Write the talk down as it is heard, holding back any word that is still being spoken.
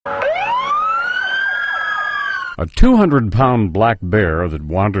A 200-pound black bear that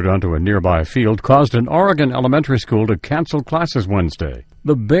wandered onto a nearby field caused an Oregon elementary school to cancel classes Wednesday.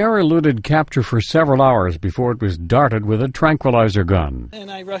 The bear eluded capture for several hours before it was darted with a tranquilizer gun. And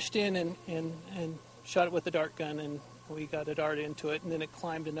I rushed in and shot it with the dart gun, and we got a dart into it, and then it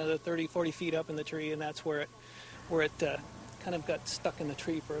climbed another 30, 40 feet up in the tree, and that's where it kind of got stuck in the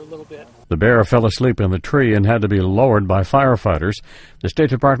tree for a little bit. The bear fell asleep in the tree and had to be lowered by firefighters. The State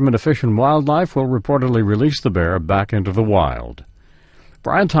Department of Fish and Wildlife will reportedly release the bear back into the wild.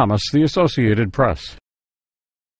 Brian Thomas, The Associated Press.